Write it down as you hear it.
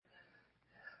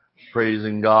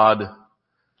praising God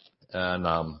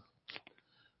and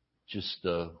just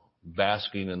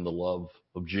basking in the love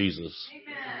of Jesus.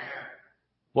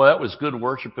 Well, that was good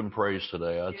worship and praise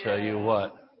today. I'll tell you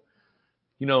what.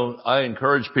 You know, I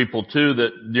encourage people too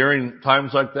that during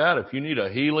times like that, if you need a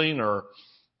healing or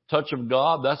touch of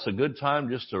God, that's a good time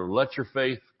just to let your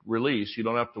faith release. You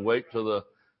don't have to wait till the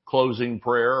closing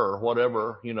prayer or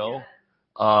whatever, you know.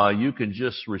 You can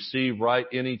just receive right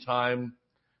any time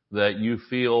that you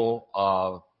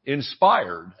feel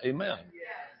inspired. Amen.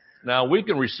 Now we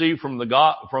can receive from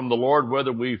the Lord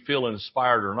whether we feel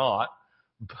inspired or not,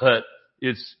 but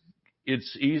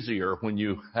it's easier when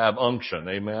you have unction.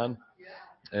 Amen.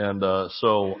 And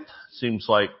so seems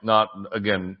like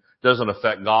doesn't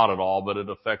affect God at all, but it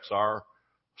affects our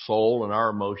soul and our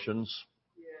emotions.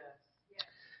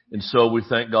 And so we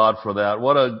thank God for that.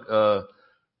 What a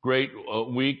great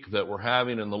week that we're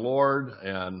having in the Lord,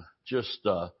 and just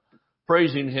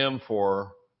praising Him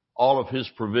for all of His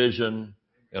provision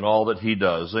and all that He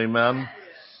does. Amen.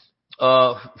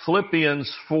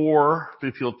 Philippians 4,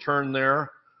 if you'll turn there,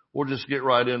 we'll just get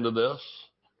right into this.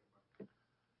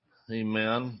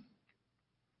 Amen.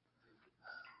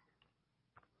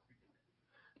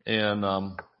 And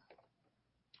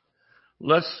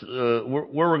where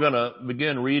we're going to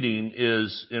begin reading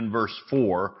is in verse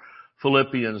 4,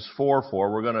 Philippians 4:4.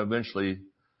 We're going to eventually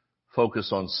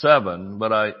focus on 7,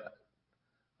 but I'd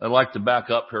like to back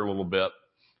up here a little bit.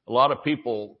 A lot of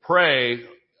people pray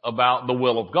about the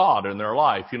will of God in their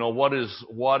life. You know, what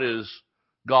is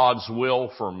God's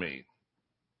will for me?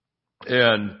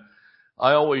 And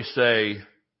I always say,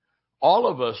 all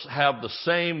of us have the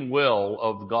same will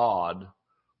of God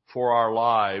for our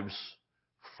lives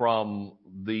from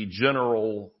the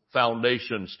general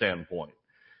foundation standpoint.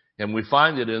 And we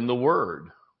find it in the Word,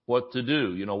 what to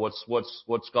do. You know,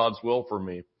 what's God's will for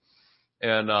me?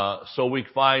 And so we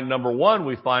find, number one,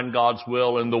 we find God's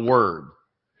will in the Word.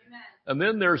 Amen. And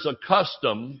then there's a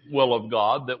custom will of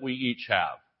God that we each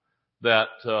have. That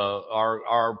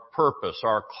our purpose,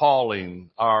 our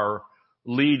calling, our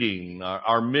leading,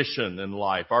 our mission in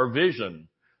life, our vision,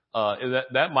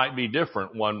 that might be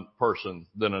different one person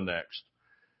than the next.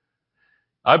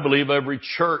 I believe every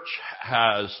church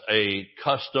has a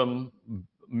custom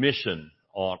mission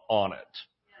on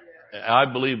it. I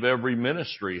believe every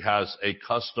ministry has a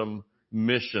custom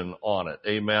mission on it.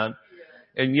 Amen.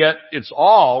 And yet it's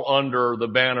all under the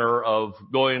banner of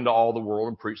going into all the world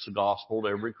and preach the gospel to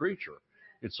every creature.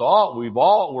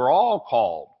 We're all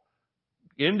called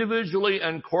individually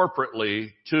and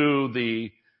corporately to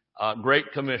the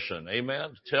Great Commission.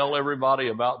 Amen. To tell everybody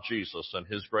about Jesus and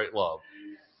His great love.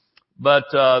 But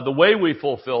the way we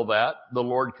fulfill that, the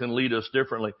Lord can lead us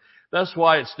differently. That's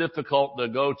why it's difficult to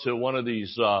go to one of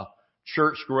these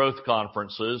church growth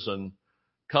conferences and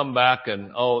come back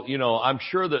and, I'm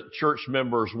sure that church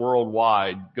members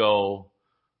worldwide go,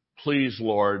 please,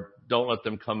 Lord, don't let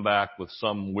them come back with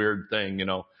some weird thing,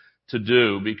 to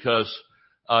do, because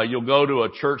you'll go to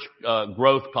a church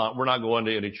growth we're not going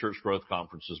to any church growth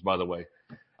conferences, by the way.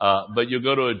 But you'll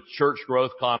go to a church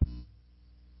growth conference.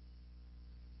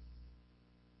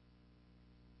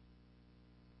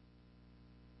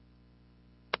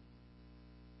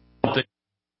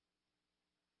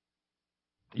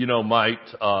 Might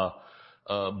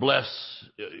bless,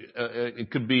 it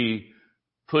could be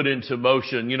put into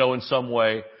motion, in some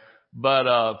way.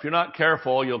 But if you're not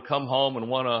careful, you'll come home and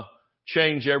want to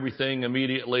change everything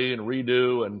immediately and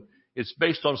redo. And it's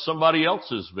based on somebody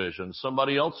else's vision,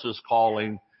 somebody else's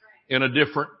calling in a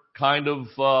different kind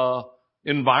of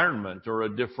environment or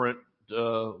a different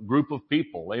group of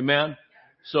people. Amen?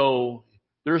 So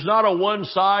there's not a one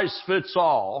size fits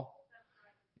all.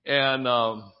 And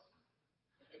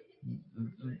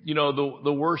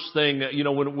the worst thing,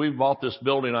 when we bought this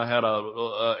building, I had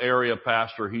a area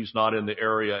pastor. He's not in the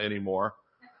area anymore.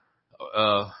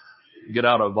 Get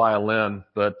out a violin,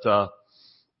 but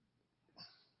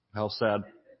how sad.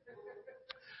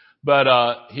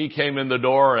 But he came in the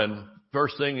door, and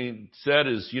first thing he said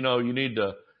is, you need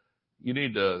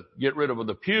to get rid of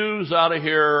the pews out of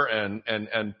here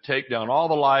and take down all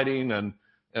the lighting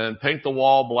and paint the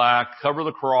wall black, cover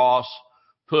the cross,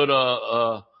 put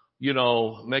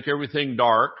make everything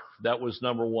dark. That was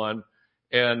number one.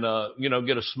 And,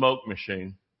 get a smoke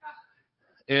machine.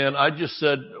 And I just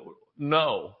said,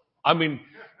 no. I mean,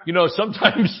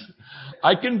 sometimes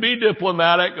I can be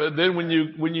diplomatic. But then when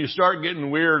you start getting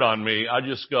weird on me, I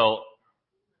just go,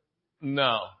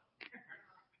 no.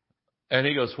 And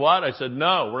he goes, what? I said,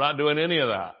 no, we're not doing any of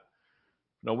that.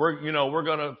 No, we're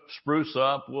going to spruce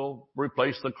up. We'll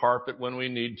replace the carpet when we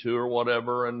need to or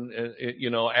whatever and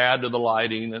add to the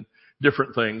lighting and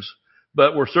different things.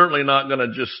 But we're certainly not going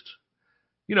to just,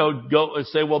 go and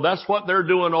say, well, that's what they're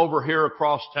doing over here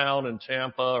across town in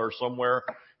Tampa or somewhere.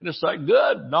 And it's like,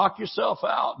 good, knock yourself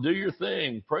out, do your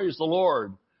thing, praise the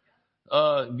Lord.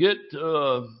 Get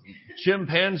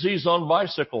chimpanzees on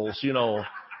bicycles,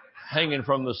 hanging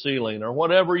from the ceiling or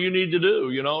whatever you need to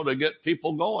do, to get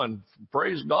people going.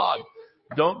 Praise God.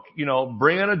 Don't,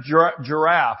 bring in a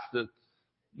giraffe that,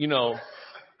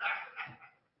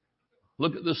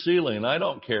 look at the ceiling. I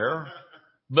don't care.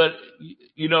 But,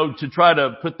 to try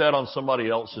to put that on somebody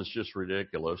else is just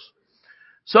ridiculous.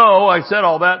 So I said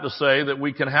all that to say that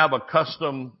we can have a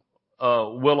custom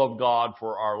will of God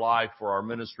for our life, for our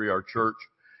ministry, our church.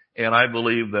 And I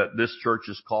believe that this church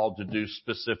is called to do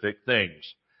specific things.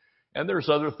 And there's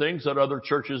other things that other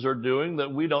churches are doing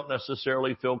that we don't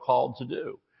necessarily feel called to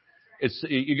do.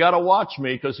 You got to watch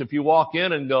me, because if you walk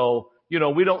in and go,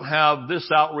 we don't have this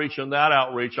outreach and that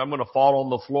outreach, I'm going to fall on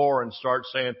the floor and start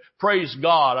saying, praise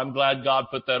God. I'm glad God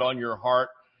put that on your heart.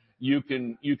 You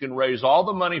can raise all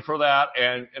the money for that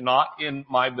and not in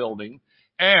my building,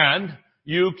 and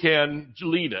you can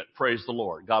lead it. Praise the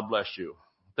Lord. God bless you.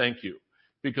 Thank you.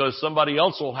 Because somebody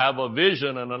else will have a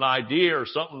vision and an idea or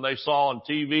something they saw on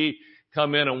TV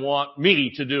come in and want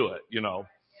me to do it,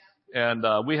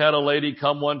 And we had a lady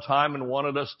come one time and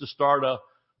wanted us to start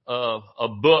a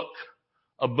book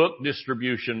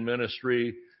distribution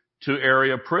ministry to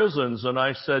area prisons. And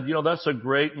I said, that's a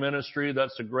great ministry.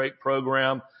 That's a great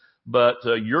program, but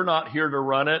you're not here to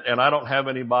run it, and I don't have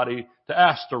anybody to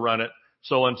ask to run it.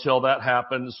 So until that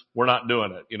happens, we're not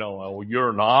doing it. Oh,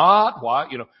 you're not? Why?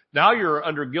 Now you're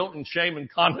under guilt and shame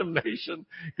and condemnation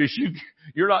because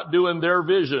you're not doing their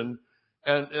vision,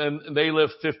 and they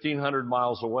live 1,500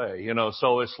 miles away.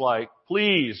 So it's like,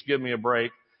 please give me a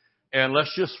break, and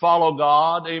let's just follow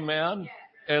God. Amen.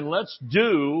 And let's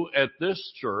do at this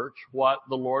church what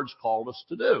the Lord's called us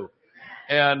to do.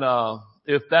 And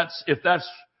if that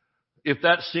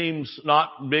seems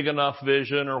not big enough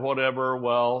vision or whatever,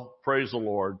 well, praise the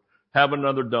Lord. Have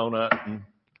another donut and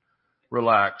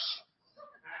relax.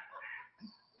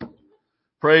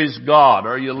 Praise God.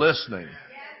 Are you listening?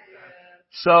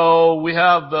 So we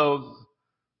have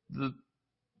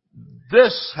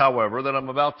this, however, that I'm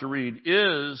about to read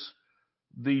is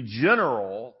the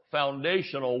general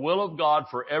foundational will of God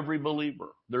for every believer.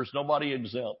 There's nobody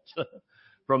exempt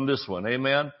from this one.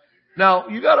 Amen. Now,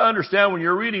 you got to understand, when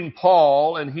you're reading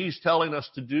Paul and he's telling us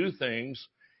to do things,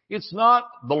 it's not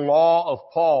the law of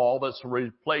Paul that's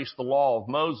replaced the law of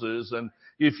Moses. And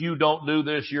if you don't do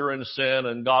this, you're in sin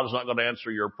and God's not going to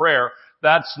answer your prayer.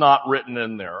 That's not written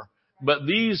in there. But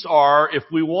these are, if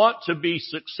we want to be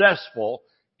successful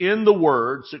in the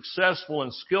Word, successful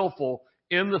and skillful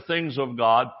in the things of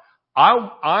God,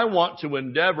 I want to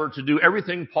endeavor to do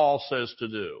everything Paul says to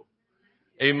do.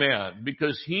 Amen.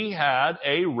 Because he had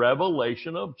a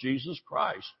revelation of Jesus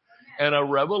Christ and a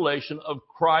revelation of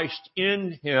Christ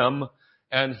in him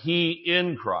and he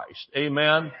in Christ.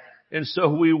 Amen. And so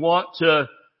we want to,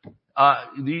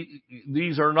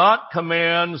 these are not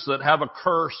commands that have a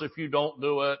curse if you don't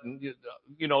do it. And,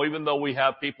 even though we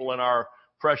have people in our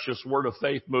precious Word of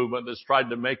Faith movement that's tried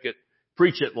to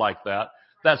preach it like that.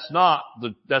 That's not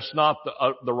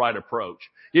the right approach.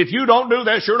 If you don't do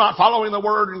this, you're not following the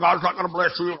Word and God's not going to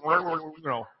bless you.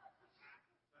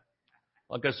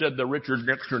 Like I said, the Richard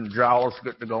Nixon jowls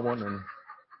get to going, and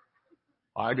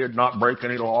I did not break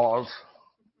any laws.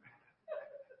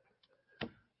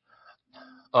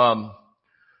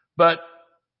 But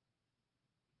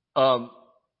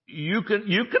you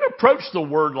can approach the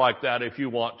Word like that if you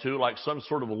want to, like some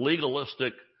sort of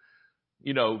legalistic,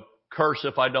 curse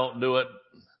if I don't do it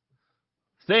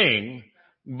thing.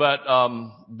 But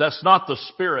that's not the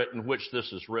spirit in which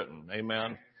this is written.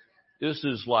 Amen. This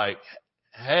is like,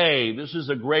 hey, this is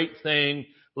a great thing.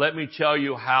 Let me tell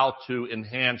you how to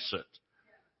enhance it.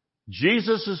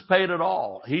 Jesus has paid it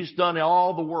all. He's done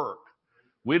all the work.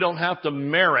 We don't have to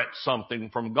merit something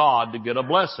from God to get a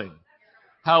blessing.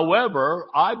 However,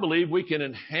 I believe we can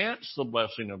enhance the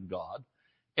blessing of God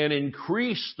and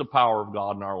increase the power of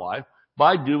God in our life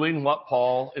by doing what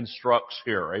Paul instructs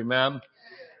here. Amen.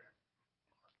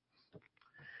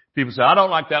 People say, I don't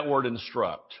like that word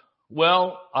instruct.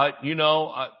 Well,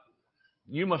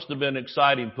 you must have been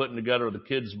exciting putting together the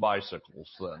kids'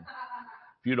 bicycles then,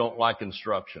 if you don't like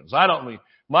instructions.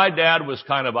 My dad was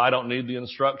kind of, I don't need the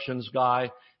instructions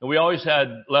guy. And we always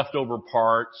had leftover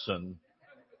parts and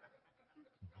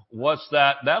what's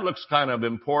that? That looks kind of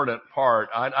important part.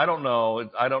 I don't know.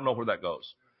 I don't know where that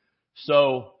goes.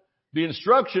 So the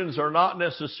instructions are not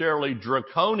necessarily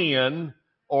draconian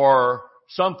or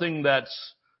something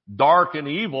that's dark and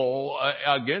evil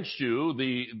against you,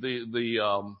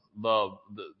 the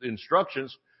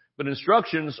instructions, but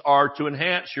instructions are to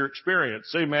enhance your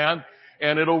experience. Amen.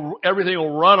 And everything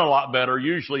will run a lot better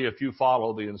usually if you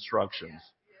follow the instructions.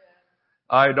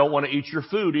 I don't want to eat your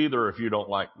food either if you don't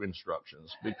like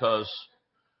instructions, because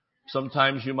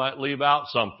sometimes you might leave out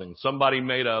something. Somebody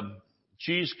made a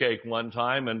cheesecake one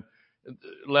time and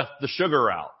left the sugar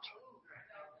out.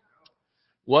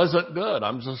 Wasn't good.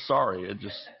 I'm so sorry. It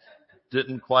just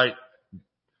didn't quite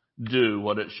do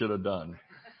what it should have done.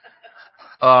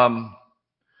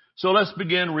 So let's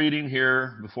begin reading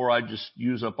here before I just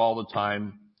use up all the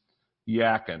time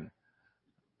yakking.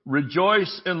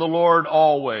 Rejoice in the Lord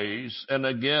always. And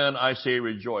again, I say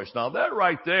rejoice. Now that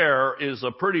right there is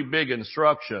a pretty big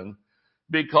instruction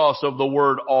because of the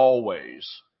word always.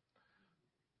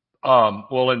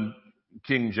 Well, in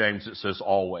King James it says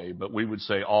always, but we would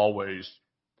say always.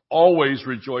 Always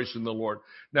rejoice in the Lord.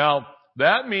 Now,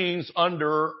 that means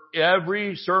under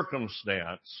every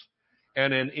circumstance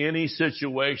and in any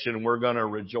situation, we're going to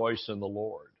rejoice in the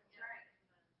Lord.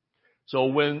 So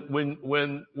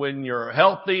when you're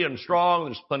healthy and strong,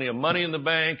 there's plenty of money in the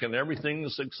bank and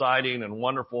everything's exciting and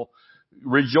wonderful,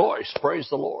 rejoice, praise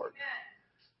the Lord.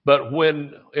 But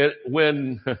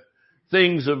when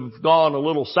things have gone a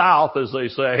little south, as they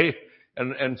say,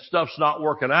 and stuff's not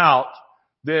working out,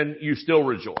 then you still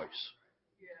rejoice.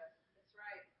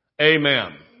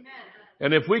 Amen.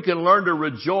 And if we can learn to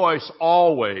rejoice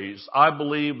always, I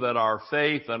believe that our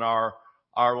faith and our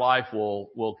life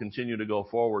will continue to go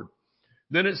forward.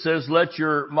 Then it says, let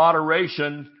your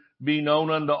moderation be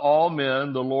known unto all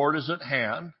men. The Lord is at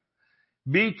hand.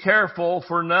 Be careful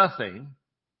for nothing.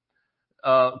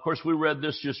 Of course, we read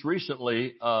this just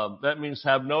recently. That means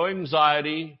have no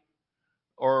anxiety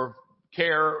or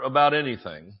care about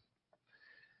anything.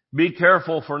 Be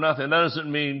careful for nothing. That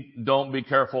doesn't mean don't be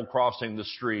careful crossing the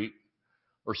street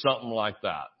or something like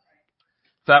that.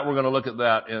 In fact, we're going to look at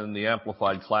that in the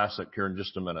Amplified Classic here in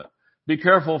just a minute. Be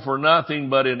careful for nothing,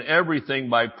 but in everything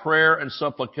by prayer and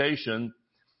supplication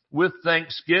with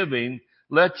thanksgiving,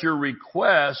 let your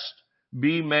request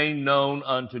be made known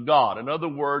unto God. In other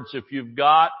words, if you've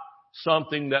got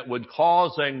something that would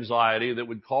cause anxiety, that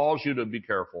would cause you to be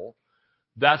careful,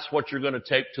 that's what you're going to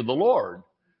take to the Lord.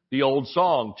 The old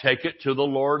song, take it to the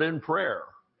Lord in prayer.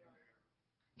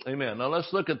 Amen. Now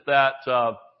let's look at that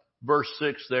verse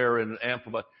 6 there in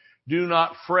Amplified. Do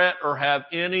not fret or have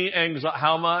any anxiety.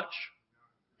 How much?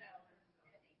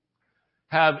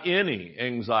 Have any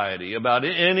anxiety about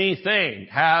anything.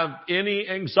 Have any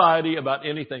anxiety about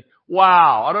anything.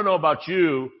 Wow. I don't know about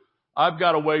you. I've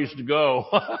got a ways to go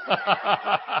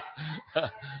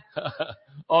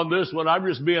on this one. I'm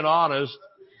just being honest.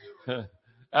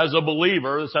 As a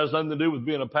believer, this has nothing to do with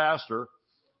being a pastor.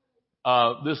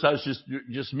 This has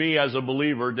just me as a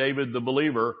believer, David the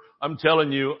believer. I'm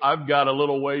telling you, I've got a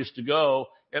little ways to go,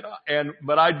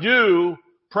 but I do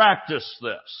practice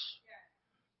this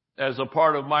as a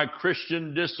part of my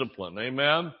Christian discipline.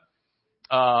 Amen.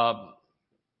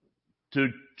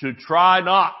 To try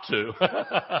not to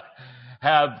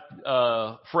have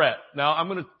fret. Now, I'm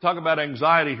going to talk about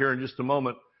anxiety here in just a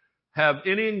moment. Have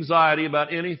any anxiety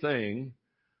about anything.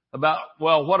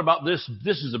 What about this?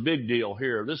 This is a big deal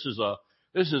here. This is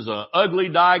a ugly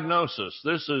diagnosis.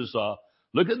 This is,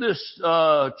 look at this,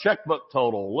 checkbook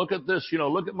total. Look at this,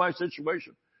 look at my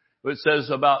situation. It says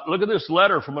look at this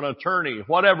letter from an attorney,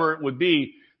 whatever it would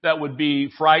be that would be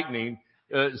frightening.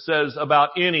 It says about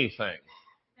anything.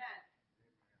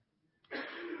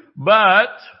 But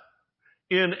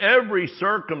in every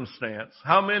circumstance,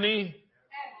 how many?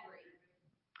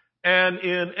 And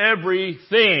in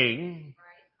everything,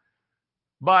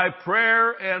 by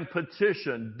prayer and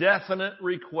petition, definite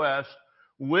request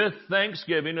with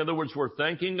thanksgiving. In other words, we're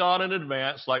thanking God in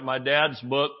advance, like my dad's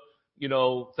book,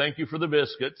 thank you for the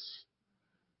biscuits.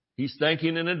 He's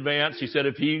thanking in advance. He said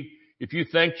if he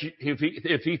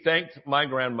thanked my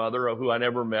grandmother, who I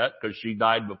never met because she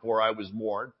died before I was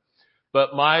born,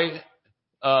 but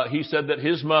he said that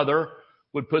his mother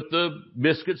would put the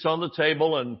biscuits on the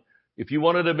table, and if you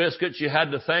wanted a biscuit, you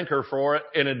had to thank her for it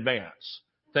in advance.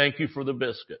 Thank you for the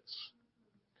biscuits.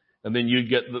 And then you'd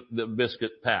get the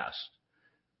biscuit passed.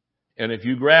 And if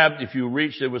you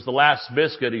reached, it was the last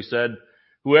biscuit, he said,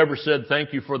 whoever said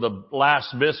thank you for the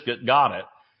last biscuit got it.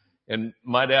 And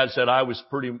my dad said I was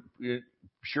pretty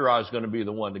sure I was going to be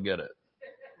the one to get it.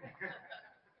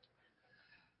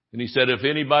 And he said if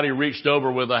anybody reached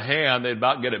over with a hand, they'd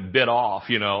about get it bit off,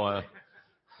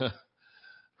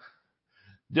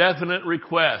 Definite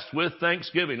request with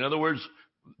thanksgiving. In other words,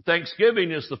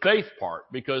 thanksgiving is the faith part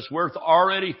because we're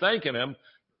already thanking Him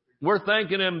We're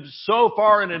thanking Him so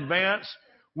far in advance.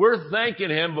 We're thanking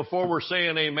Him before we're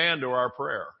saying amen to our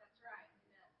prayer.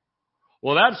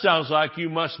 Well, that sounds like you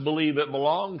must believe it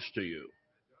belongs to you.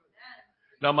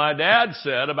 Now, my dad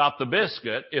said about the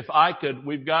biscuit, if I could,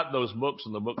 we've got those books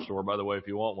in the bookstore, by the way, if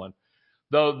you want one.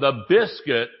 The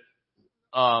biscuit,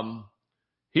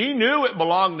 he knew it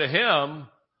belonged to him,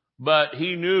 but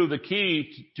he knew the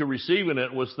key to receiving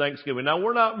it was thanksgiving. Now,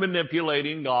 we're not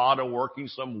manipulating God or working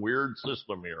some weird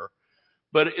system here,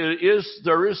 but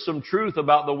there is some truth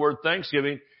about the word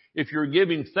thanksgiving. If you're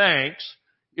giving thanks,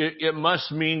 it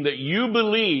must mean that you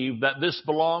believe that this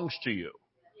belongs to you,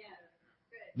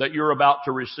 that you're about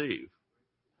to receive.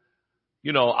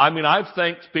 I've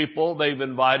thanked people. They've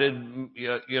invited,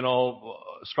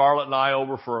 Scarlett and I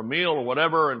over for a meal or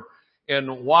whatever.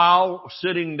 And while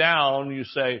sitting down, you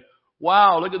say,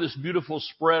 wow, look at this beautiful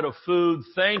spread of food.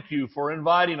 Thank you for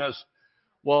inviting us.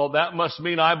 Well, that must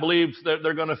mean I believe that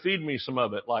they're going to feed me some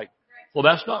of it. Like, well,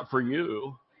 that's not for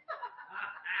you.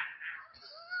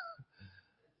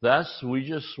 We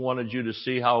just wanted you to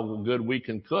see how good we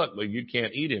can cook, but you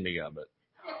can't eat any of it.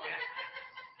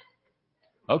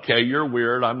 Okay, you're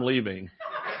weird. I'm leaving.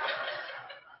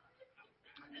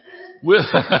 With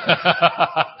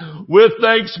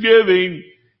thanksgiving,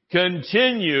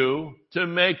 continue to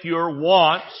make your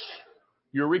wants,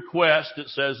 your request, it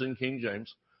says in King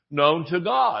James, known to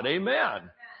God.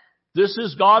 Amen. This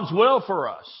is God's will for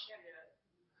us.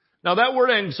 Now that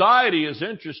word anxiety is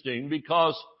interesting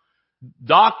because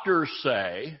doctors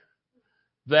say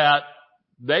that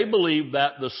they believe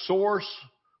that the source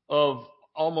of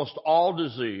almost all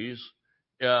disease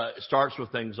starts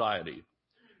with anxiety.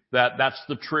 That's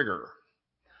the trigger.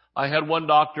 I had one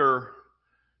doctor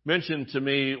mention to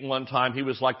me one time, he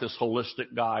was like this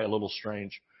holistic guy, a little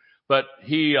strange, but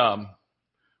he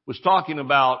was talking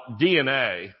about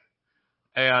DNA.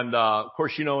 And of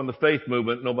course, in the faith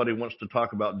movement, nobody wants to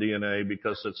talk about DNA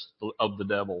because it's of the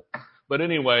devil. But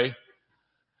anyway,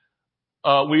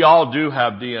 we all do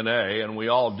have DNA, and we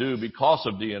all do, because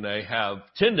of DNA, have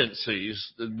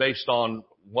tendencies based on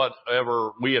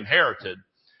whatever we inherited.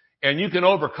 And you can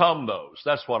overcome those.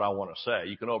 That's what I want to say.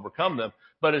 You can overcome them.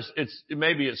 But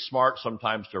maybe it's smart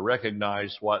sometimes to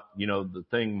recognize what, the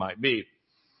thing might be.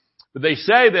 But they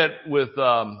say that with,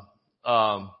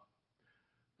 in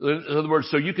other words,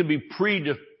 so you can be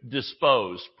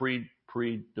predisposed.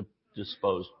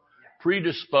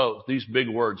 Predisposed. These big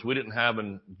words we didn't have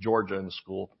in Georgia in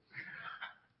school.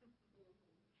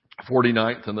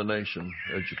 49th in the nation,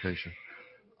 education.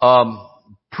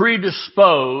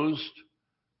 Predisposed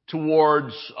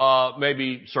towards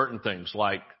maybe certain things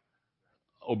like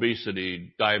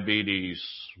obesity, diabetes,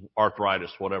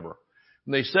 arthritis, whatever.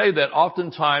 And they say that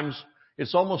oftentimes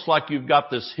it's almost like you've got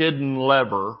this hidden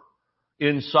lever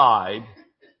inside,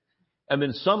 and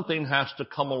then something has to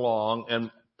come along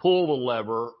and pull the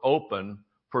lever open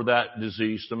for that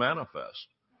disease to manifest.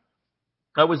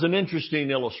 That was an interesting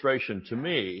illustration to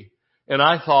me, and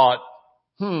I thought,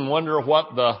 wonder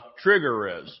what the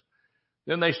trigger is.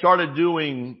 Then they started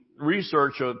doing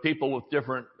research of people with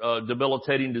different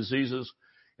debilitating diseases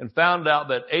and found out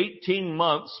that 18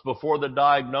 months before the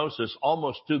diagnosis,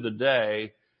 almost to the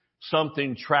day,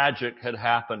 something tragic had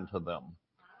happened to them.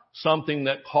 Something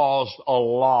that caused a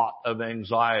lot of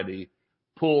anxiety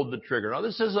pulled the trigger. Now,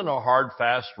 this isn't a hard,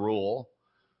 fast rule.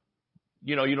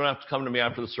 You don't have to come to me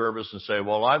after the service and say,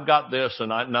 well, I've got this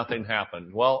and nothing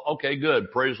happened. Well, okay,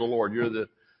 good. Praise the Lord.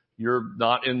 You're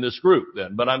not in this group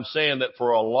then. But I'm saying that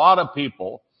for a lot of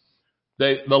people,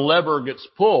 the lever gets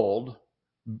pulled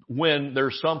when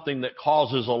there's something that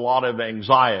causes a lot of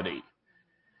anxiety.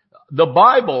 The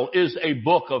Bible is a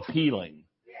book of healing.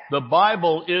 The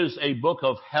Bible is a book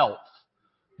of health.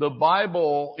 The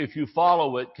Bible, if you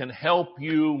follow it, can help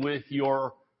you with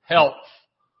your health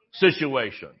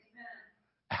situation.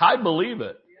 I believe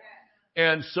it.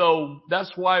 And so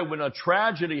that's why when a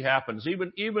tragedy happens,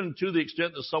 even to the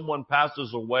extent that someone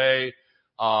passes away,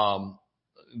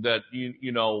 that,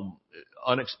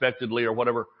 unexpectedly or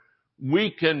whatever,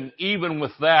 we can, even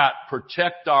with that,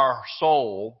 protect our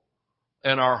soul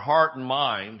and our heart and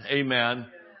mind, amen,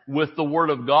 with the Word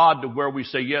of God, to where we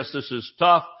say, yes, this is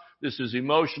tough, this is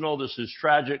emotional, this is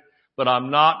tragic, but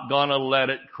I'm not gonna let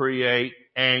it create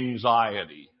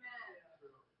anxiety.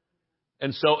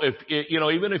 And so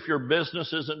even if your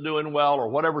business isn't doing well or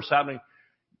whatever's happening,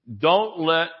 don't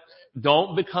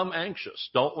become anxious.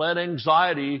 Don't let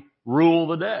anxiety rule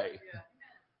the day.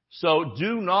 So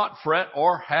do not fret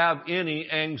or have any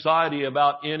anxiety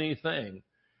about anything,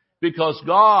 because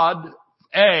God,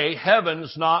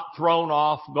 heaven's not thrown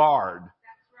off guard.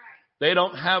 They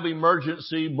don't have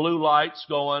emergency blue lights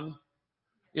going.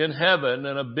 in heaven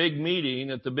in a big meeting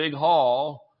at the big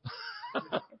hall,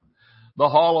 the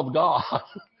hall of God.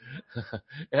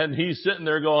 And he's sitting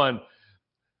there going,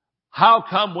 how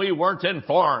come we weren't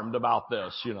informed about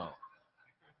this, You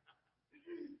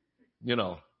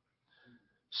know,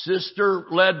 Sister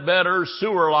Ledbetter's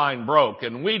sewer line broke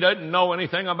and we didn't know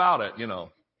anything about it,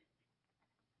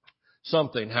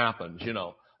 Something happens,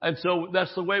 And so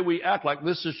that's the way we act, like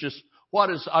this is just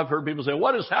I've heard people say,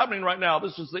 what is happening right now?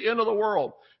 This is the end of the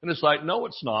world. And it's like, no,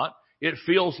 it's not. It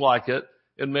feels like it.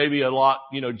 And maybe a lot,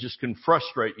 just can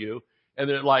frustrate you. And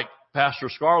then like Pastor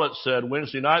Scarlett said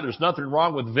Wednesday night, there's nothing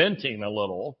wrong with venting a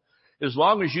little, as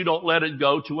long as you don't let it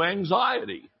go to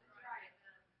anxiety.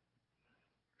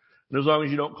 And as long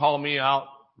as you don't call me up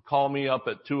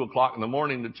at 2:00 in the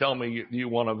morning to tell me you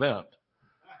want to vent.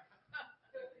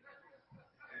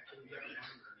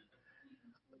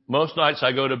 Most nights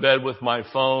I go to bed with my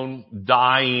phone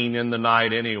dying in the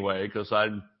night anyway, because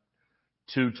I'm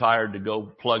too tired to go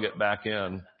plug it back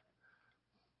in.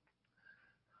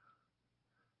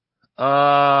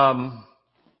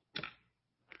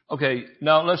 Okay,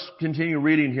 now let's continue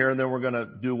reading here, and then we're going to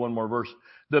do one more verse.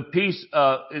 The peace,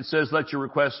 it says, let your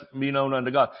requests be known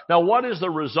unto God. Now, what is the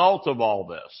result of all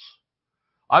this?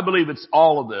 I believe it's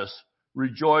all of this.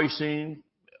 Rejoicing,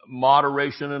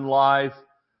 moderation in life,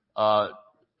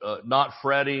 not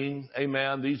fretting.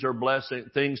 Amen. These are blessing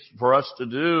things for us to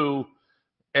do.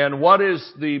 And what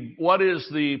is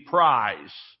the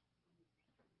prize?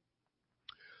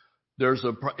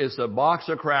 It's a box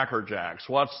of Cracker Jacks.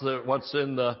 What's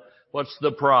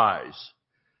the prize?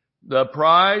 The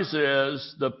prize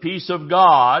is the peace of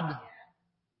God,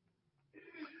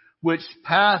 which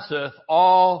passeth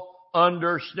all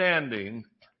understanding,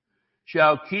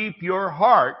 shall keep your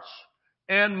hearts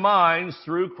and minds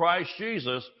through Christ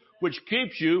Jesus, which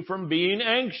keeps you from being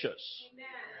anxious.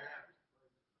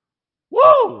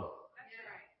 Woo!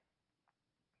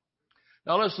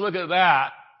 Now let's look at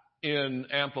that in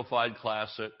Amplified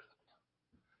Classic.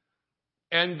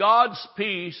 And God's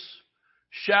peace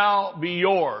shall be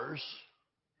yours.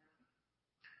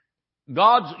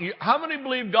 How many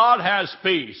believe God has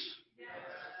peace?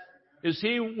 Is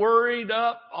he worried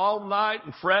up all night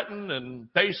and fretting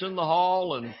and pacing the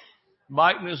hall and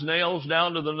biting his nails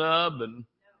down to the nub? And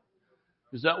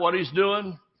is that what he's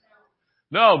doing?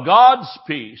 No, God's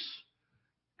peace.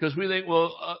 Because we think,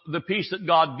 the peace that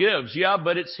God gives. Yeah,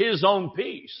 but it's his own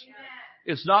peace.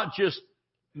 It's not just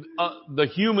the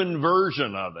human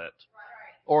version of it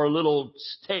or a little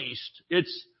taste.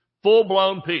 It's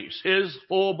full-blown peace. His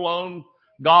full-blown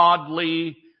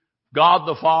godly, God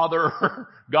the Father,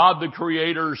 God the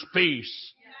Creator's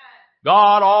peace.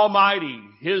 God Almighty,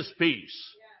 his peace.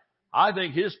 I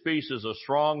think his peace is a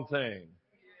strong thing.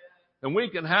 And we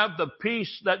can have the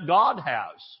peace that God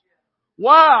has.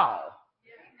 Wow!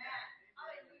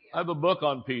 I have a book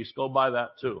on peace. Go buy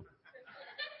that too.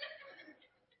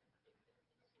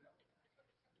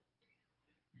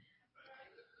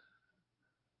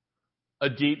 A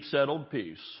deep settled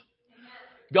peace.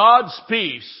 God's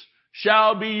peace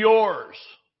shall be yours.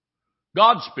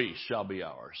 God's peace shall be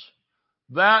ours.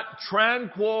 That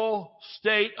tranquil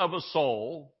state of a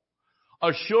soul,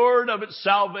 assured of its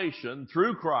salvation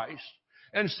through Christ,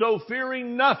 and so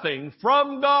fearing nothing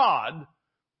from God,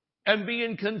 and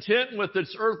being content with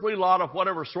its earthly lot of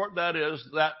whatever sort that is,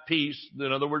 that peace.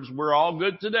 In other words, we're all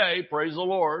good today. Praise the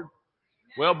Lord.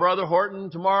 Well, Brother Horton,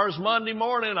 tomorrow's Monday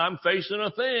morning. I'm facing a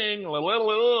thing. All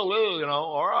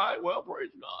right. Well,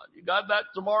 praise God. You got that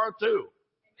tomorrow too.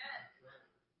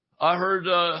 I heard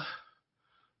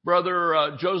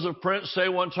Brother Joseph Prince say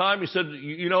one time, he said,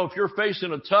 if you're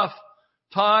facing a tough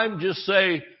time, just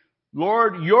say,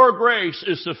 Lord, your grace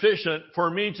is sufficient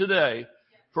for me today.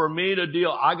 For me to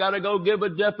deal, I gotta go give a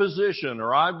deposition,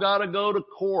 or I've gotta go to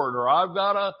court, or I've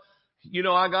gotta,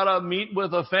 I gotta meet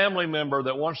with a family member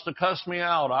that wants to cuss me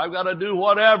out. I've gotta do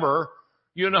whatever,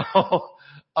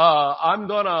 I've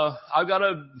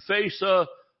gotta face a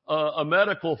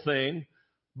medical thing.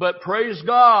 But praise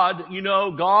God,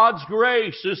 God's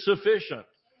grace is sufficient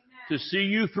to see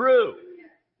you through.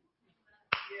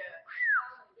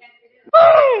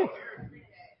 Woo!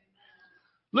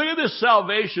 Look at this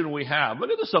salvation we have. Look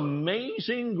at this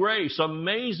amazing grace,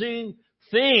 amazing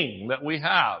thing that we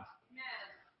have,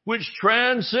 which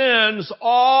transcends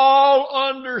all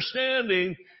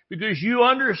understanding, because you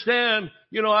understand,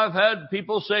 I've had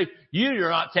people say, you're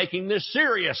not taking this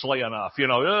seriously enough. I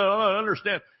don't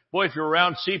understand. Boy, if you're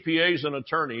around CPAs and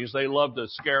attorneys, they love to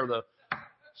scare the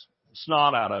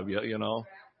snot out of you,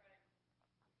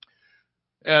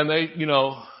 And they,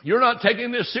 you're not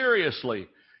taking this seriously.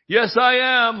 Yes,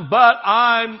 I am, but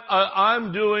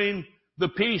I'm doing the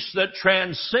peace that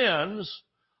transcends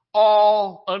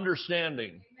all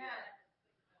understanding.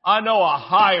 I know a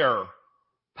higher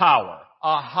power,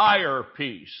 a higher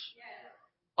peace,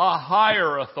 a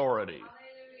higher authority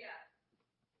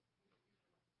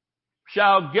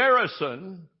shall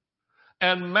garrison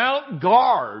and mount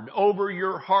guard over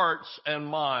your hearts and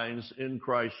minds in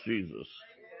Christ Jesus.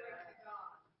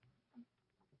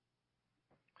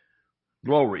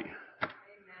 Glory.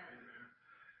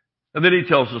 And then he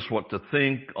tells us what to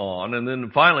think on. And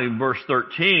then finally, in verse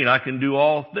 13, I can do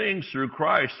all things through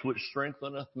Christ, which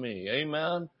strengtheneth me.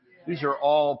 Amen? These are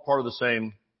all part of the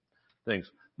same things.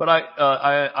 But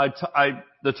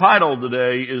the title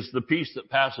today is The Peace That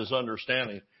Passes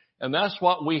Understanding. And that's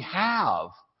what we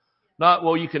have. Not,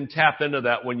 well, you can tap into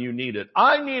that when you need it.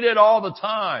 I need it all the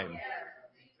time.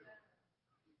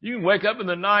 You can wake up in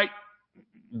the night,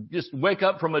 just wake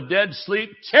up from a dead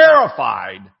sleep,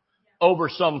 terrified over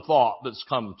some thought that's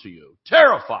come to you.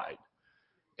 Terrified.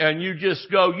 And you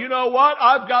just go, you know what?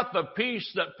 I've got the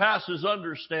peace that passes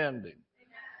understanding.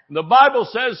 And the Bible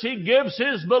says He gives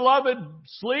His beloved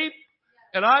sleep,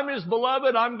 and I'm His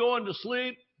beloved. I'm going to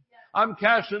sleep. I'm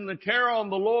casting the care on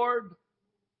the Lord.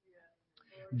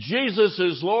 Jesus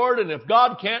is Lord, and if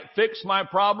God can't fix my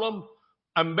problem,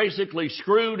 I'm basically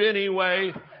screwed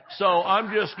anyway. So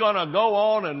I'm just going to go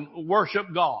on and worship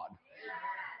God.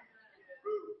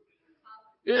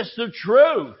 It's the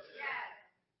truth.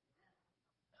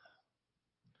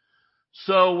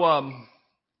 So,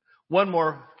 one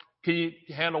more. Can you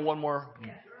handle one more?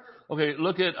 Okay,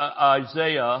 look at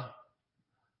Isaiah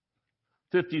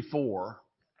 54.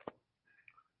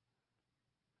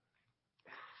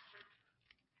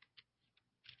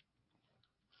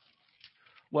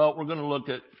 Well, we're going to look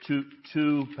at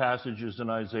two passages in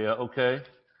Isaiah, okay?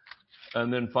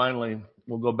 And then finally,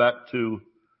 we'll go back to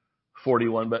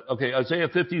 41. But, okay, Isaiah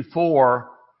 54,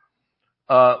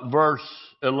 verse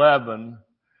 11.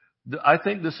 I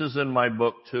think this is in my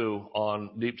book, too,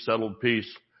 on Deep Settled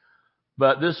Peace.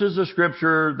 But this is a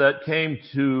scripture that came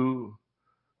to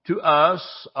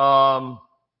us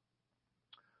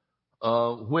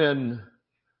when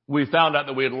we found out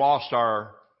that we had lost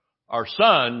our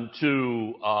son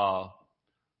to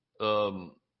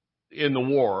in the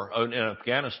war in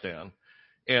Afghanistan.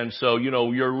 And so,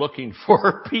 you're looking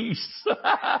for peace.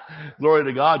 Glory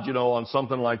to God, on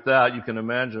something like that. You can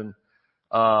imagine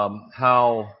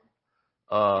how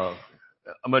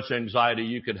much anxiety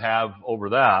you could have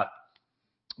over that.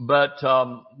 But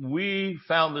we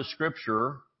found the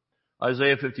scripture,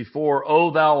 Isaiah 54,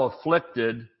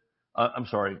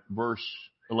 verse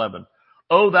 11.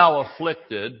 O thou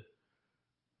afflicted,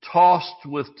 tossed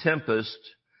with tempest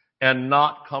and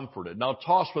not comforted. Now,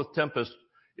 tossed with tempest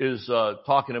is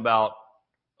talking about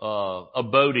a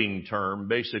boating term,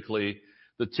 basically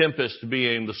the tempest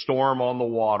being the storm on the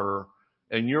water,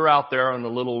 and you're out there on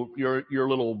your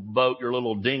little boat, your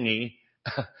little dinghy,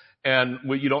 and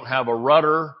you don't have a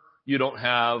rudder, you don't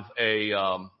have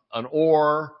an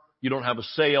oar, you don't have a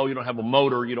sail, you don't have a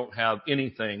motor, you don't have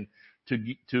anything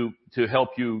to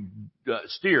help you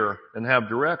steer and have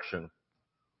direction.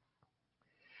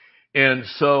 And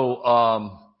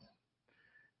so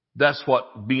that's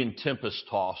what being tempest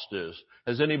tossed is.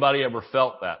 Has anybody ever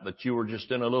felt that you were just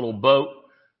in a little boat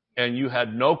and you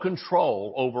had no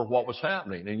control over what was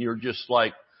happening and you're just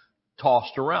like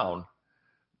tossed around?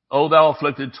 O thou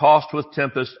afflicted, tossed with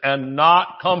tempest and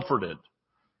not comforted.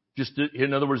 Just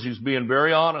in other words, he's being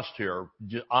very honest here.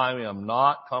 I am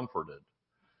not comforted.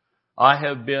 I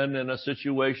have been in a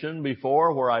situation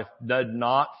before where I did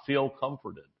not feel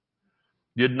comforted,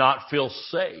 did not feel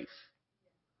safe,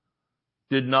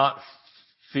 did not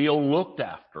feel looked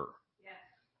after.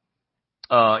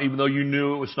 Even though you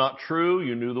knew it was not true,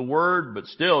 you knew the word, but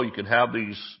still you could have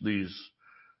these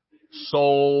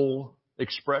soul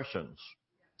expressions.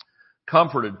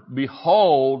 Comforted.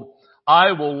 Behold,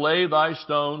 I will lay thy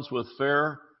stones with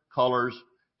fair colors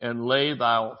and lay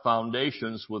thy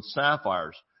foundations with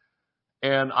sapphires.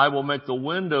 And I will make the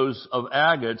windows of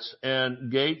agates and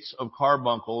gates of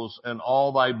carbuncles and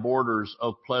all thy borders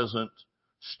of pleasant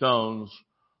stones.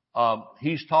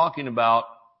 He's talking about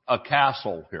a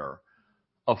castle here,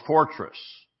 a fortress.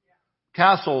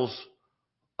 The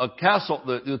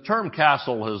term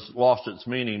castle has lost its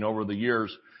meaning over the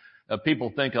years.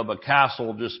 People think of a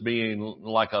castle just being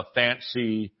like a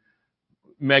fancy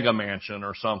mega mansion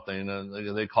or something,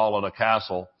 and they call it a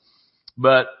castle.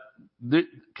 But the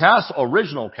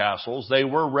original castles, they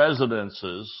were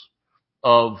residences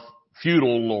of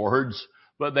feudal lords,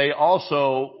 but they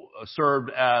also served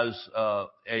as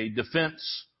a defense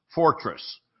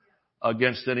fortress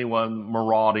against anyone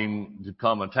marauding to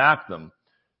come attack them.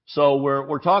 So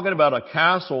we're talking about a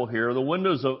castle here. The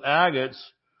windows of agates,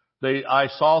 I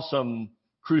saw some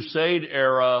Crusade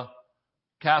era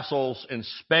castles in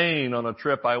Spain on a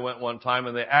trip I went one time,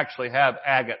 and they actually have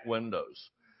agate windows.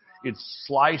 It's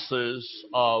slices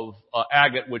of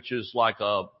agate, which is like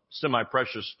a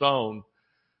semi-precious stone,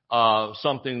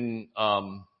 something,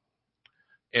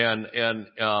 and kind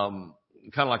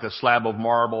of like a slab of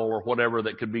marble or whatever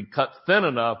that could be cut thin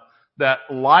enough that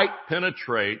light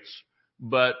penetrates,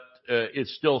 but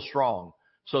it's still strong.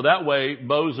 So that way,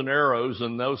 bows and arrows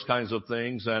and those kinds of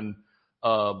things, and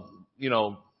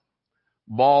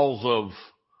balls of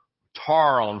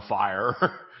tar on fire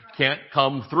can't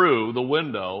come through the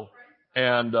window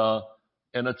and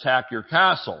attack your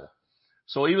castle.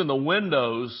 So even the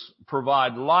windows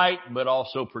provide light, but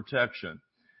also protection.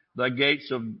 The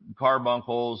gates of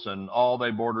carbuncles and all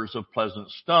thy borders of pleasant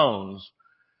stones.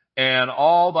 And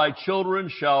all thy children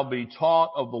shall be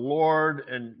taught of the Lord,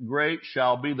 and great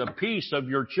shall be the peace of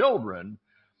your children.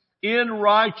 In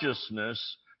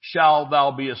righteousness shall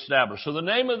thou be established. So the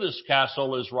name of this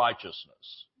castle is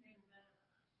righteousness.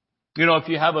 If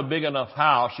you have a big enough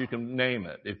house, you can name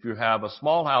it. If you have a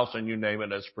small house and you name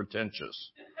it, it's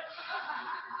pretentious.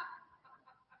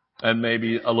 And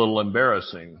maybe a little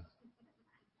embarrassing.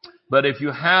 But if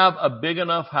you have a big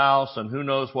enough house, and who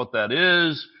knows what that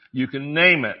is, you can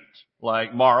name it,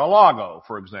 like Mar-a-Lago,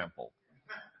 for example.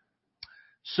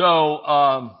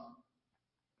 So,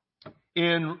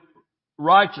 in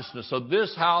righteousness, so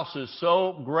this house is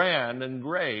so grand and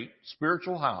great,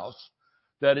 spiritual house,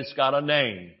 that it's got a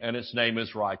name, and its name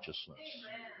is righteousness.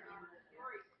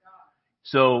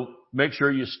 So make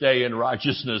sure you stay in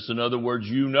righteousness. In other words,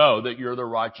 you know that you're the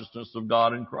righteousness of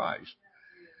God in Christ.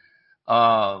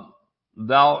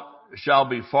 Thou shalt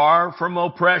be far from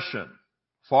oppression,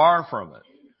 far from it.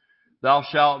 Thou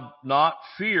shalt not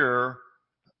fear,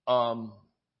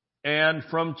 and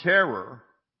from terror,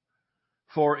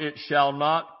 for it shall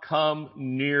not come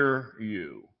near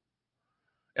you.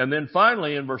 And then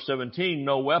finally in verse 17,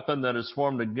 no weapon that is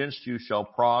formed against you shall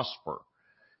prosper.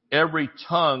 Every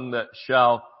tongue that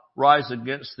shall rise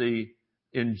against thee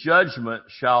in judgment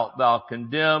shalt thou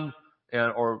condemn,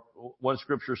 or one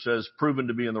scripture says, proven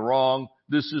to be in the wrong.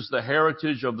 This is the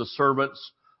heritage of the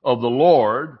servants of the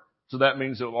Lord. So that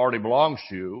means it already belongs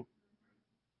to you.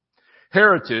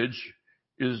 Heritage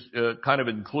is kind of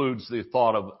includes the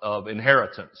thought of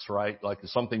inheritance, right? Like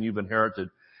something you've inherited.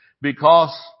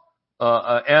 Because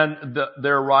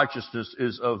their righteousness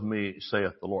is of me,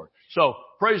 saith the Lord. So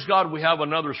praise God, we have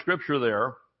another scripture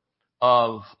there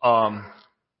of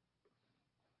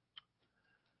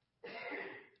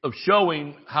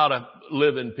showing how to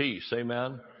live in peace.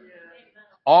 Amen.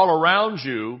 All around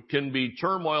you can be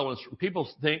turmoil, and people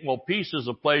think, well, peace is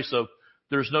a place of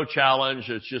there's no challenge.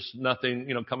 It's just nothing,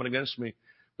 coming against me.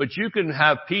 But you can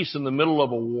have peace in the middle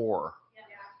of a war.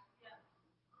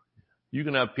 You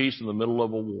can have peace in the middle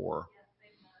of a war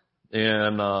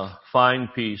and find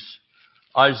peace.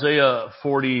 Isaiah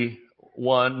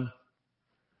 41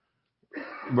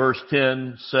 verse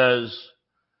 10 says,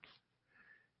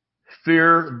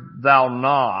 fear thou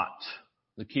not.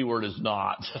 The key word is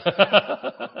not.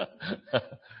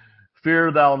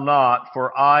 Fear thou not,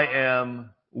 for I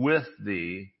am with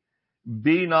thee.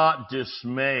 Be not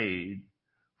dismayed,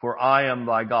 for I am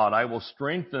thy God. I will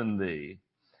strengthen thee.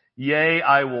 Yea,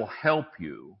 I will help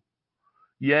you.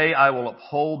 Yea, I will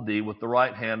uphold thee with the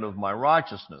right hand of my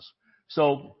righteousness.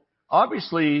 So,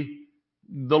 obviously,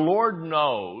 the Lord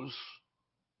knows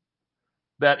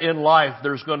that in life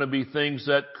there's going to be things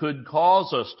that could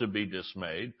cause us to be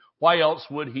dismayed. Why else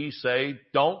would He say,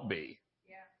 don't be?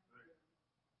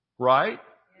 Right?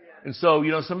 And so,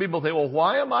 some people think, well,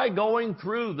 why am I going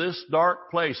through this dark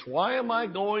place? Why am I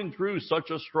going through such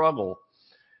a struggle?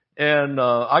 And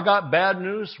I got bad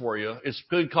news for you. It's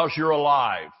because you're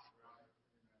alive.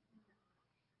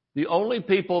 The only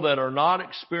people that are not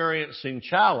experiencing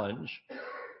challenge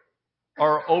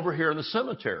are over here in the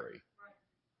cemetery.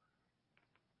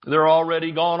 They're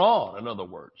already gone on, in other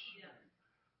words.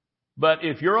 But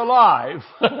if you're alive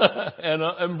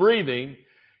and breathing,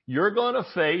 you're going to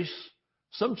face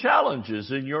some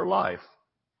challenges in your life.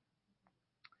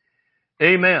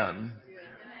 Amen.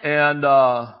 And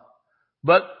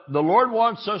but the Lord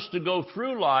wants us to go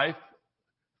through life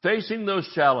facing those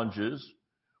challenges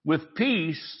with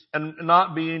peace and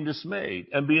not being dismayed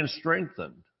and being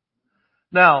strengthened.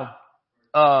 Now,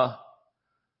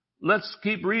 let's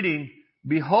keep reading.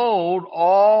 Behold,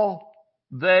 all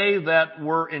they that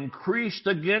were increased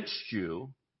against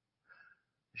you,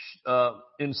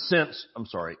 incensed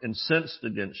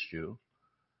against you,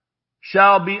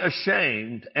 shall be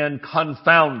ashamed and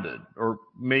confounded, or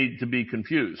made to be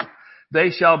confused. They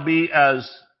shall be as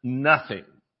nothing.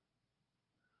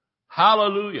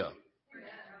 Hallelujah.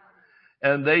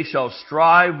 And they shall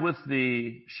strive with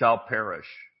thee shall perish.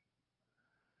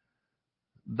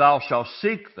 Thou shalt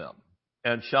seek them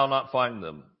and shall not find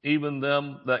them, even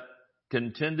them that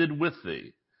contended with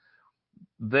thee.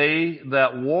 They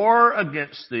that war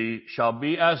against thee shall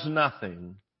be as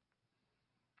nothing,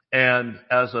 and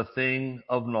as a thing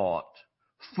of naught.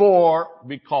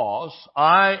 Because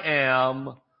I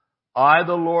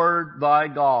the Lord thy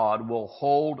God, will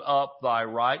hold up thy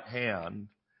right hand,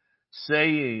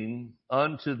 saying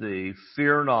unto thee,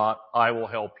 fear not, I will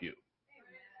help you.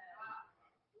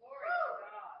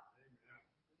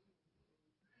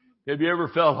 Have you ever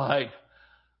felt like,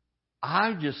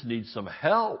 I just need some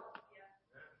help?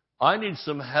 I need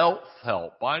some health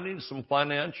help. I need some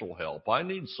financial help. I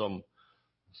need some,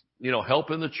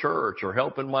 help in the church or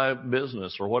help in my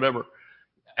business or whatever.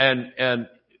 And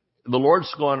the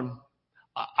Lord's going,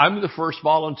 I'm the first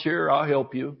volunteer. I'll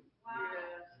help you.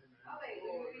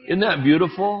 Isn't that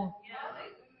beautiful?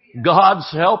 God's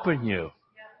helping you.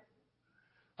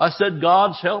 I said,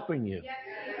 God's helping you.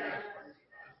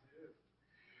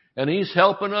 And He's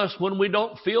helping us when we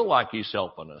don't feel like He's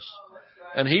helping us.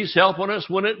 And He's helping us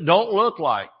when it don't look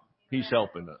like He's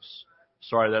helping us.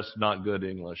 Sorry, that's not good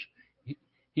English.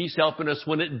 He's helping us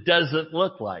when it doesn't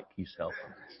look like He's helping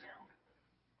us.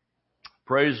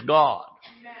 Praise God.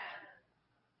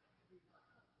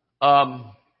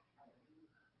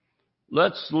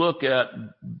 Let's look at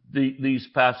these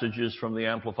passages from the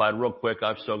Amplified real quick.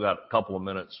 I've still got a couple of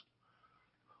minutes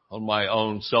on my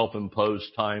own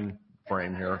self-imposed time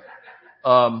frame here.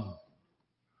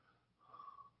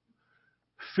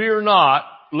 Fear not.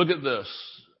 Look at this.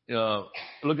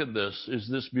 Look at this. Is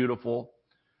this beautiful?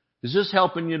 Is this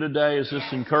helping you today? Is this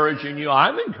encouraging you?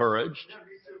 I'm encouraged.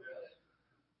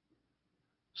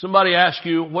 Somebody asks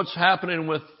you what's happening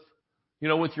with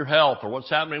your health, or what's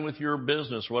happening with your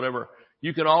business, or whatever.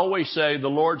 You can always say, the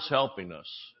Lord's helping us.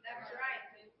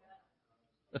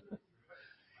 That's right.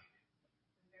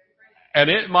 And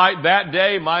that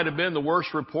day might have been the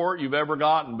worst report you've ever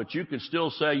gotten, but you can still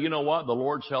say, you know what? The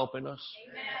Lord's helping us.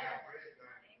 Amen.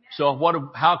 So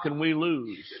how can we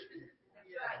lose?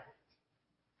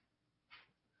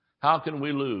 How can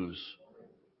we lose?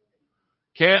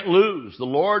 Can't lose. The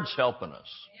Lord's helping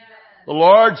us. The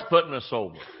Lord's putting us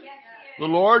over. The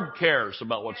Lord cares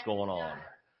about what's going on.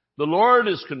 The Lord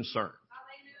is concerned.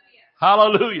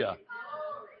 Hallelujah.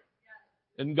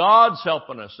 And God's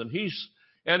helping us, and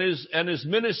His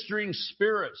ministering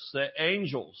spirits, the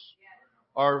angels,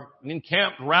 are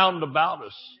encamped round about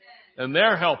us, and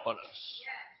they're helping us.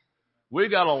 We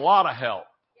got a lot of help.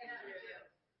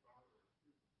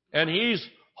 And He's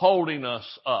holding us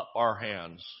up, our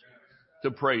hands,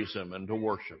 to praise Him and to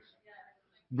worship.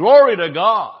 Glory to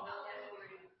God.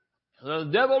 The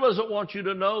devil doesn't want you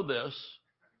to know this.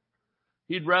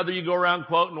 He'd rather you go around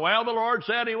quoting, well, the Lord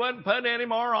said He wouldn't put any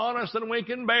more on us than we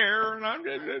can bear. And I'm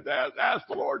just ask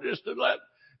the Lord just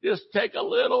take a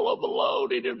little of the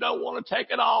load. He don't want to take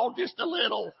it all, just a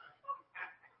little.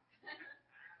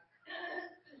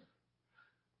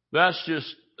 That's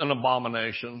just an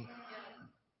abomination.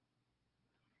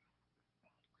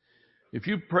 If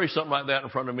you pray something like that in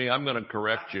front of me, I'm going to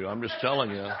correct you. I'm just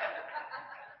telling you.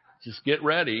 Just get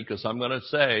ready, because I'm going to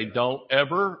say, don't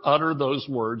ever utter those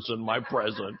words in my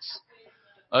presence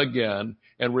again,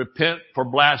 and repent for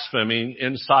blaspheming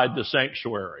inside the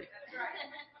sanctuary.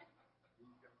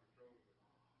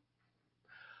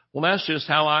 Well, that's just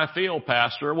how I feel,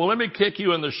 Pastor. Well, let me kick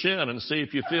you in the shin and see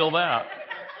if you feel that.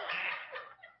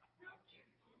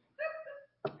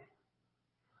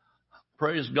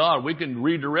 Praise God. We can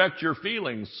redirect your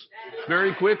feelings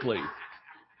very quickly.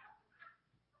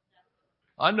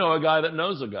 I know a guy that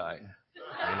knows a guy.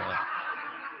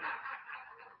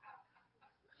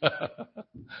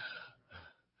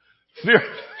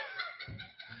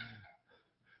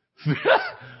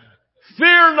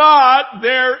 Fear not,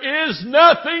 there is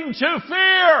nothing to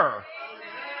fear.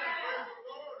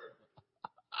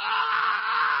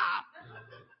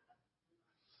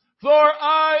 For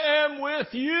I am with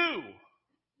you.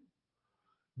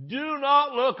 Do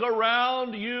not look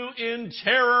around you in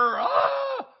terror.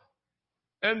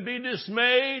 And be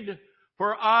dismayed,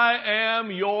 for I am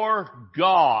your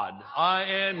God. I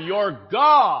am your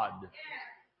God.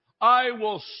 I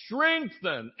will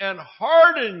strengthen and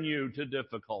harden you to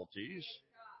difficulties.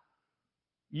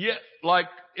 Yet, like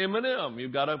M&M,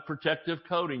 you've got a protective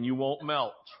coating. You won't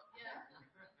melt.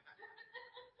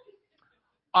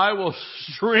 I will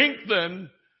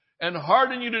strengthen and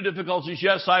harden you to difficulties.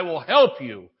 Yes, I will help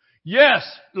you. Yes,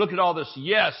 look at all this.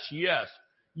 Yes, yes.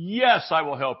 Yes, I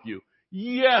will help you.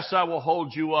 Yes, I will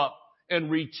hold you up and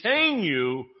retain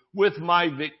you with my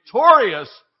victorious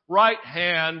right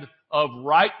hand of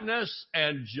rightness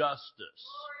and justice.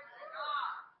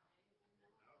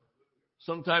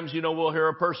 Sometimes, we'll hear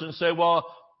a person say, well,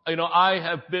 I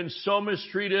have been so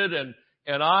mistreated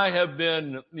and I have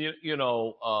been,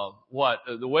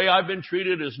 the way I've been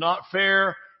treated is not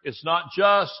fair. It's not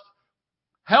just.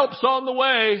 Help's on the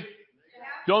way.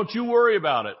 Don't you worry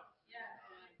about it.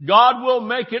 God will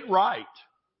make it right.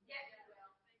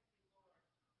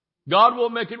 God will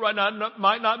make it right. Now, it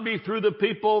might not be through the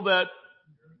people that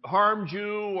harmed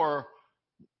you or,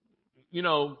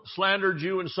 slandered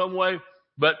you in some way,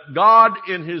 but God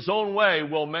in His own way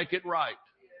will make it right.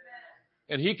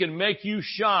 And He can make you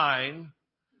shine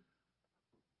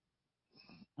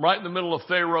right in the middle of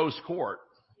Pharaoh's court.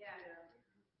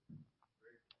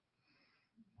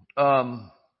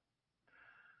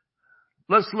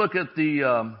 Let's look at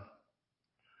the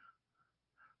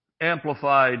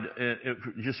Amplified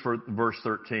just for verse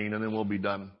 13, and then we'll be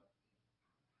done.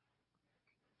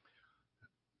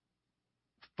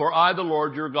 For I, the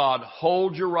Lord your God,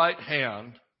 hold your right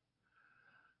hand.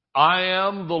 I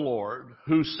am the Lord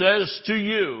who says to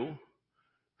you,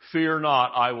 fear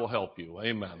not, I will help you.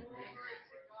 Amen.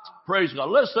 Praise God.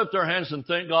 Let's lift our hands and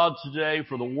thank God today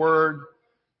for the word.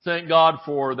 Thank God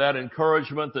for that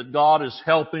encouragement that God is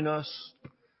helping us.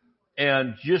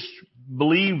 And just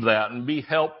believe that and be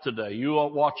helped today. You are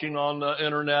watching on the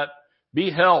internet. Be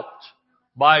helped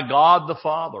by God the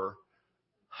Father.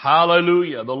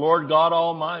 Hallelujah. The Lord God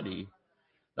Almighty.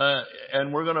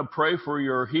 And we're going to pray for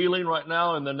your healing right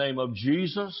now in the name of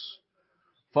Jesus.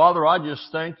 Father, I just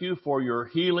thank you for your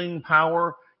healing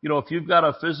power. If you've got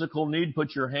a physical need,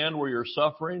 put your hand where you're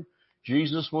suffering.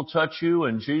 Jesus will touch you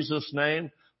in Jesus'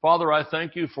 name. Father, I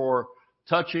thank you for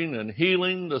touching and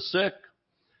healing the sick.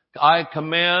 I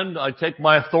take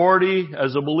my authority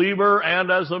as a believer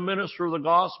and as a minister of the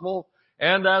gospel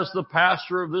and as the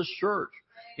pastor of this church.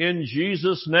 In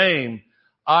Jesus' name,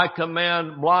 I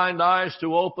command blind eyes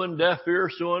to open, deaf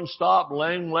ears to unstop,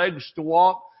 lame legs to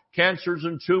walk, cancers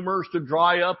and tumors to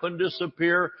dry up and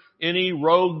disappear, any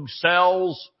rogue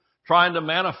cells trying to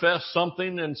manifest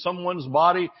something in someone's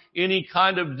body, any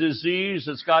kind of disease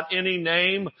that's got any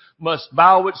name must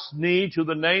bow its knee to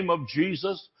the name of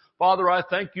Jesus. Father, I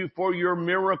thank you for your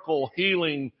miracle,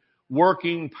 healing,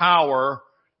 working power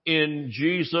in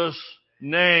Jesus'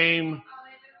 name.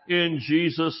 In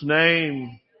Jesus'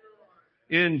 name.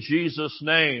 In Jesus'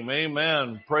 name.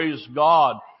 Amen. Praise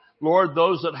God. Lord,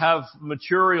 those that have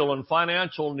material and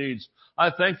financial needs,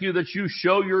 I thank you that you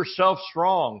show yourself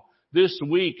strong this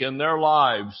week in their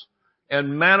lives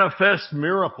and manifest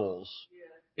miracles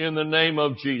in the name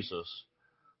of Jesus.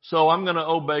 So I'm going to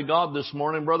obey God this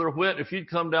morning. Brother Whit, if you'd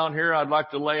come down here, I'd like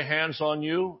to lay hands on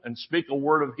you and speak a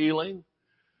word of healing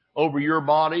over your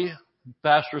body.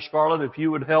 Pastor Scarlett, if you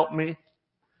would help me.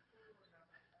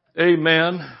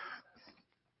 Amen.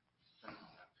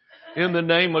 In the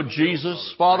name of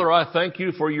Jesus, Father, I thank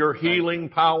you for your healing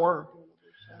power.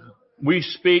 We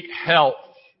speak health,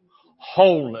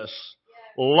 wholeness,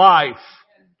 life,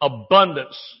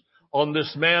 abundance on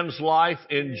this man's life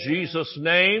in Jesus'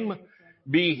 name.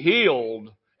 Be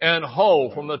healed and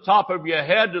whole from the top of your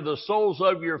head to the soles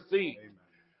of your feet.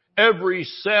 Every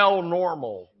cell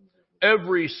normal.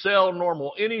 Every cell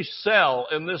normal. Any cell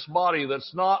in this body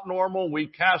that's not normal, we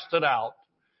cast it out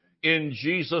in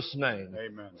Jesus' name.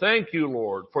 Amen. Thank you,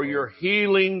 Lord, for your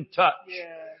healing touch.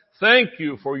 Yeah. Thank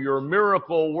you for your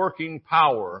miracle working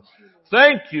power.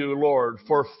 Thank you, Lord,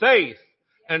 for faith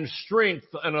and strength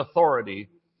and authority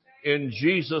in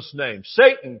Jesus' name.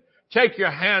 Satan, take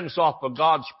your hands off of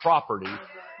God's property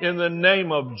in the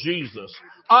name of Jesus.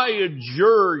 I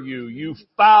adjure you, you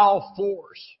foul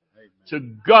force, to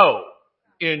go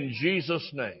in Jesus'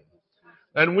 name.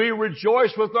 And we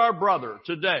rejoice with our brother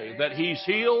today that he's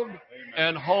healed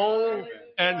and whole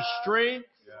and strength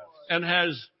and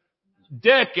has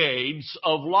decades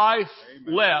of life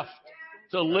left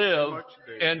to live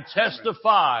and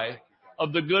testify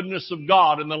of the goodness of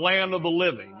God in the land of the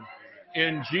living.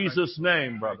 In Jesus'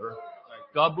 name, brother.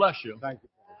 God bless you. Thank you.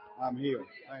 I'm healed.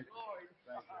 Thank you.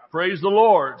 Praise the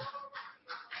Lord.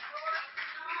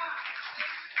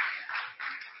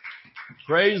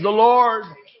 Praise the Lord.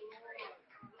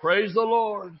 Praise the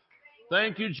Lord.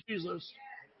 Thank you, Jesus.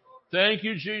 Thank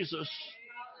you, Jesus.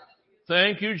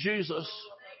 Thank you, Jesus.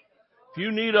 If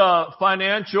you need a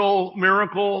financial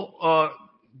miracle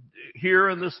here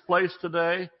in this place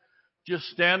today, just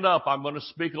stand up. I'm going to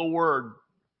speak a word.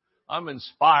 I'm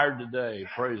inspired today.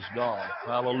 Praise God.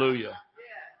 Hallelujah.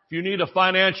 If you need a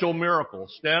financial miracle,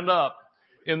 stand up.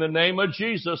 In the name of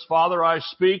Jesus, Father, I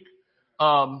speak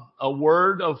a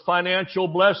word of financial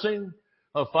blessing,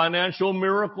 a financial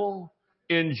miracle.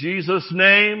 In Jesus'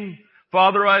 name,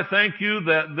 Father, I thank you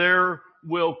that there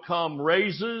will come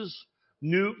raises,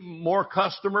 more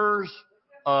customers,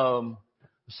 some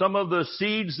of the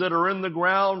seeds that are in the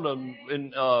ground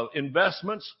and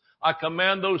investments. I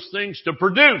command those things to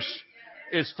produce.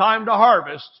 It's time to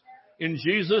harvest. In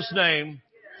Jesus' name,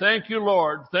 thank you,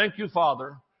 Lord. Thank you,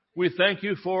 Father. We thank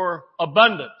you for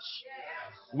abundance.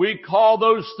 We call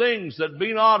those things that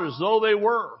be not as though they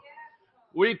were.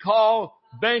 We call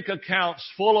bank accounts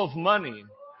full of money.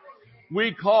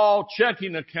 We call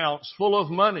checking accounts full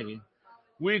of money.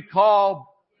 We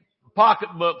call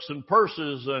pocketbooks and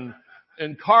purses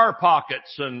and car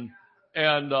pockets and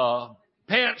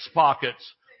pants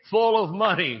pockets full of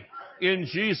money in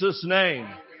Jesus' name.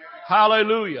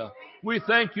 Hallelujah. We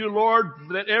thank you, Lord,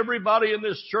 that everybody in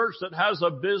this church that has a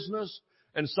business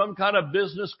and some kind of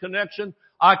business connection,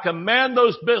 I command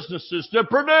those businesses to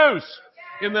produce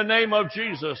in the name of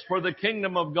Jesus for the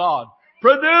kingdom of God.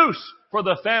 Produce for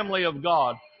the family of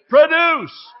God.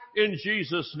 Produce in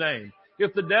Jesus' name.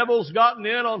 If the devil's gotten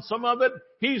in on some of it,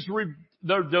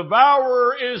 the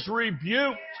devourer is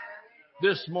rebuked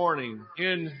this morning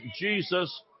in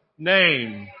Jesus'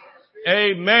 name.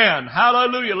 Amen.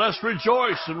 Hallelujah. Let's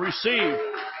rejoice and receive.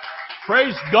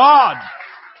 Praise God.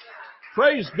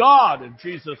 Praise God in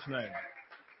Jesus' name.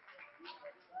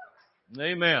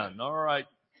 Amen. All right.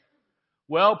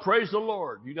 Well, praise the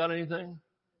Lord. You got anything?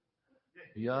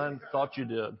 Yeah, I thought you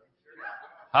did.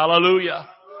 Hallelujah.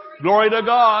 Glory to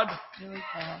God.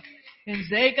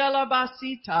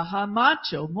 Nzegalabasita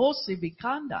hamacho mosi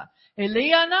bikanda.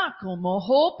 Elianako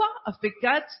mohopa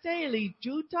afikatste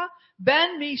lijuta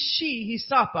ben mishi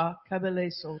hisapa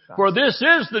kabelesota. For this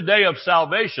is the day of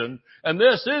salvation, and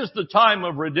this is the time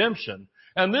of redemption,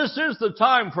 and this is the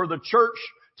time for the church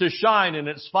to shine in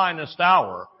its finest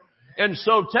hour. And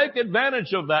so take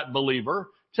advantage of that, believer.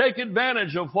 Take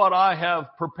advantage of what I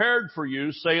have prepared for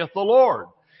you, saith the Lord.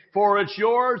 For it's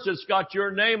yours, it's got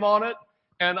your name on it.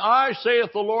 And I,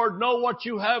 saith the Lord, know what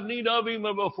you have need of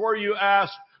even before you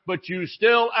ask, but you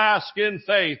still ask in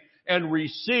faith and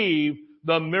receive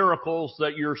the miracles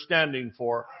that you're standing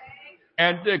for.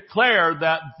 And declare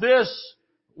that this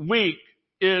week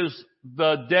is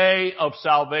the day of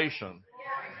salvation. Amen.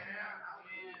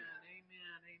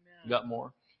 Amen. Got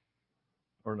more?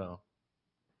 Or no?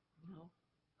 No.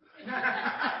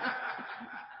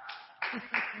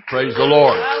 Praise the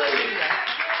Lord. Hallelujah.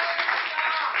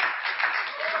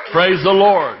 Praise the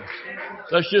Lord.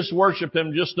 Let's just worship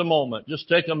Him just a moment. Just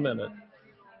take a minute.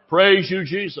 Praise you,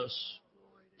 Jesus.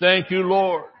 Thank you,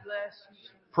 Lord.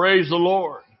 Praise the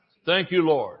Lord. Thank you,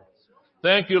 Lord.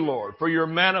 Thank you, Lord, for your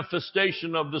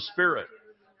manifestation of the Spirit.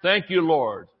 Thank you,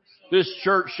 Lord. This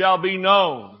church shall be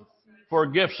known for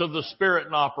gifts of the Spirit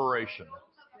in operation.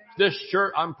 This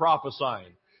church, I'm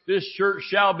prophesying, this church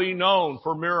shall be known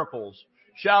for miracles,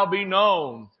 shall be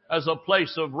known as a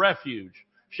place of refuge,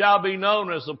 shall be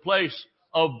known as a place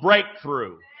of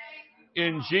breakthrough.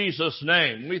 In Jesus'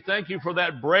 name. We thank you for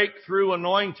that breakthrough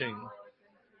anointing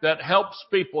that helps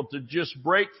people to just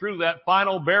break through that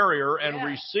final barrier and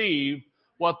receive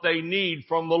what they need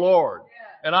from the Lord.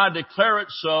 And I declare it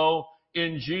so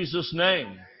in Jesus'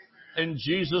 name. In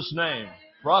Jesus' name.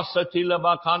 Braha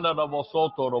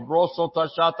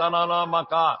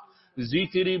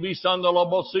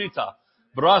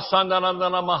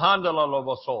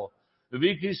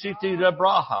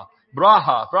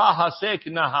sek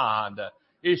nahanda.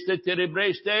 Este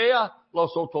terebrestea lo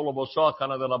sotolobosa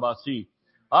kana de la basi.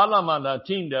 Alamanda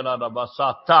tinda la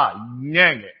basata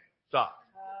nyenge. Stop.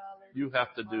 You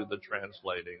have to do the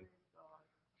translating.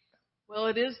 Well,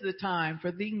 it is the time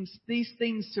for these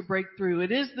things to break through.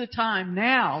 It is the time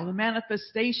now, the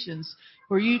manifestations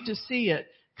for you to see it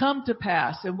come to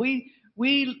pass. And we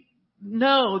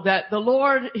know that the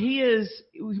Lord, He is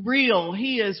real.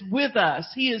 He is with us.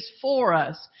 He is for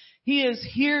us. He is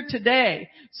here today.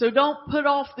 So don't put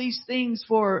off these things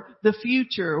for the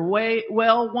future.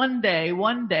 One day.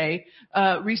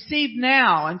 Receive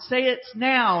now and say it's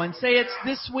now and say it's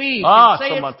this week and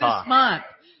say it's this month.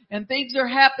 And things are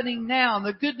happening now. And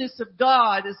the goodness of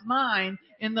God is mine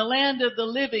in the land of the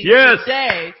living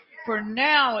today. For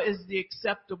now is the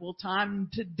acceptable time.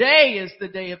 Today is the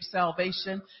day of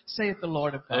salvation, saith the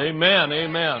Lord of God. Amen.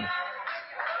 Amen.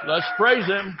 Let's praise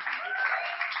Him.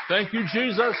 Thank you,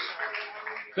 Jesus.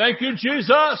 Thank you,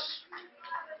 Jesus.